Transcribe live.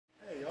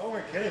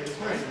kidding. This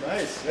one's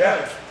nice.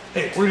 Yeah.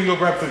 Hey, we're gonna go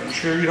grab food. You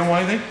sure you don't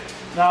want anything?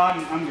 No,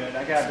 I'm good.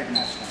 I got a big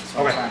match tonight,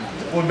 so okay. I'm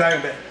fine. We'll be back in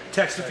a bit.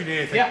 Text if you need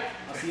anything. Yeah.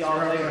 I'll see y'all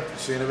later.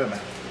 See you in a bit, man.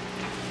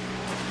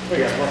 We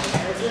got more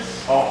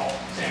sandwiches? Oh.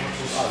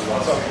 Sandwiches.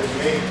 What's up with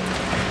me?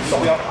 So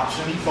we have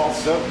option meatball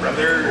stuff,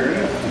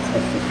 brother.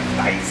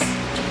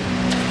 Nice.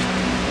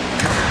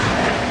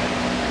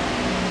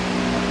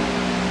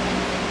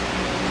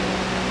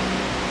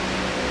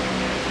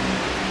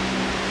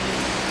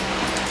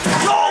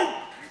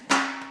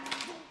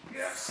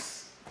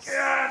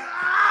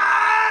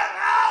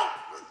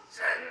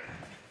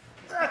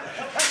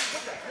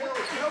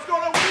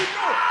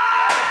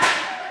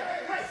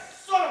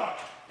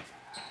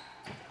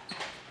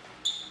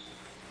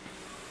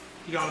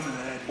 You got him in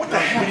the head. What the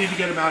hell? We need to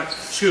get him out.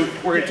 Scoot,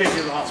 we're gonna take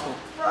you to the hospital.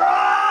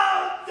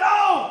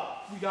 No!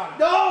 We got him.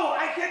 No,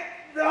 I can't.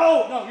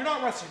 No! No, you're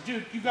not wrestling.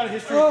 Dude, you've got a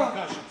history of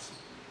concussions.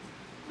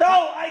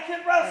 No, I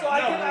can wrestle. No,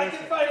 I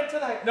can fight him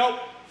tonight.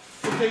 Nope.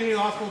 We're taking you to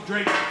the hospital.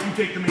 Drake, you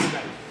take the main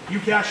event. You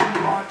cash in the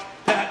watch.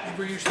 Pat, you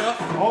bring your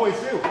stuff. Always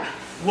do.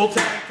 We'll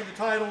tag for the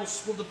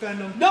titles. We'll defend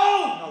them.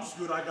 No! No,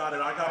 Scoot, I got it.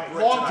 I got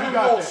Brick. I Long-term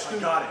got goals, this. Scoot.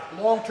 I got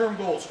it. Long-term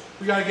goals.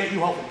 We gotta get you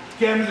healthy.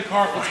 Get him in the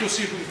car. Let's go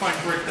see if we can find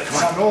Brick. That's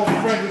My old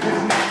friend with his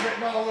name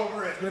written all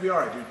over it. It's gonna be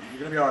all right, dude. You're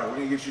gonna be all right. We're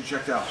gonna get you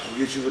checked out. We'll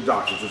get you to the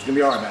doctor. So it's gonna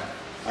be all right, man.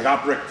 I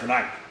got Brick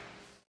tonight.